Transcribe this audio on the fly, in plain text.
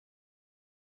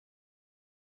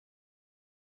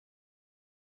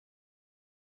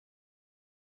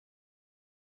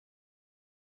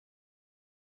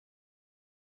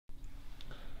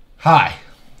Hi,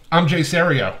 I'm Jay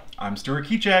Serio. I'm Stuart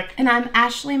Keycheck. And I'm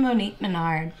Ashley Monique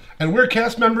Menard. And we're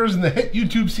cast members in the hit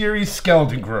YouTube series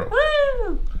Skeleton Crew.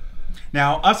 Woo!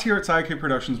 Now, us here at Sidekick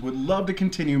Productions would love to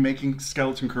continue making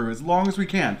Skeleton Crew as long as we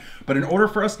can. But in order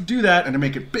for us to do that and to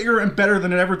make it bigger and better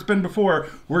than it ever's been before,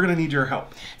 we're going to need your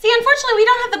help. See, unfortunately, we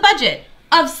don't have the budget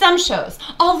of some shows.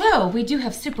 Although, we do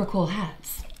have super cool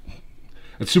hats.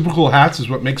 And super cool hats is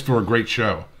what makes for a great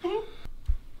show.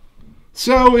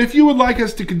 So, if you would like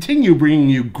us to continue bringing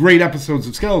you great episodes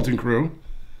of Skeleton Crew,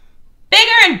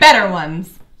 Bigger and better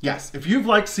ones. Yes, if you've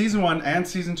liked Season 1 and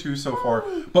Season 2 so far,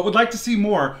 but would like to see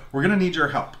more, we're going to need your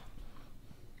help.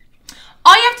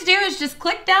 All you have to do is just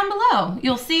click down below.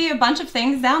 You'll see a bunch of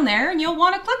things down there, and you'll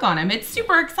want to click on them. It's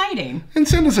super exciting. and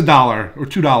send us $1 or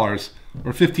 $2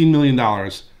 or $15 million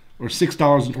or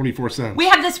 $6.24. We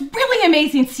have this really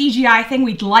amazing CGI thing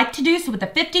we'd like to do, so with the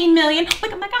 15 million, we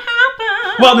can make it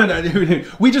happen. Well, no,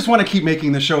 we just want to keep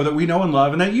making the show that we know and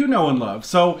love and that you know and love.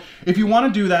 So if you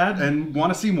want to do that and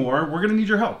want to see more, we're going to need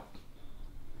your help.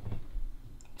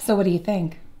 So what do you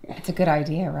think? It's a good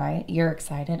idea, right? You're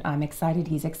excited. I'm excited.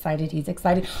 He's excited. He's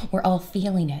excited. We're all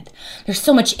feeling it. There's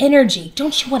so much energy.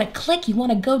 Don't you want to click? You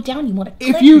want to go down? You want to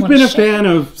click? If you've been a fan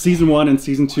of Season 1 and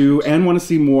Season 2 and want to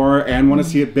see more and want to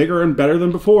see it bigger and better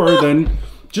than before, then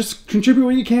just contribute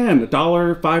what you can.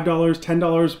 $1, $5,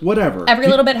 $10, whatever. Every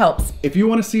little bit helps. If you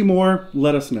want to see more,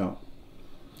 let us know.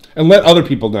 And let other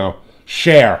people know.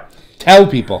 Share. Tell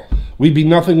people. We'd be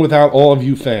nothing without all of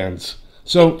you fans.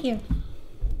 So, Thank you.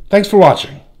 Thanks for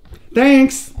watching.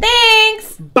 Thanks.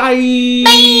 Thanks. Bye.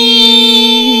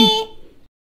 Bye.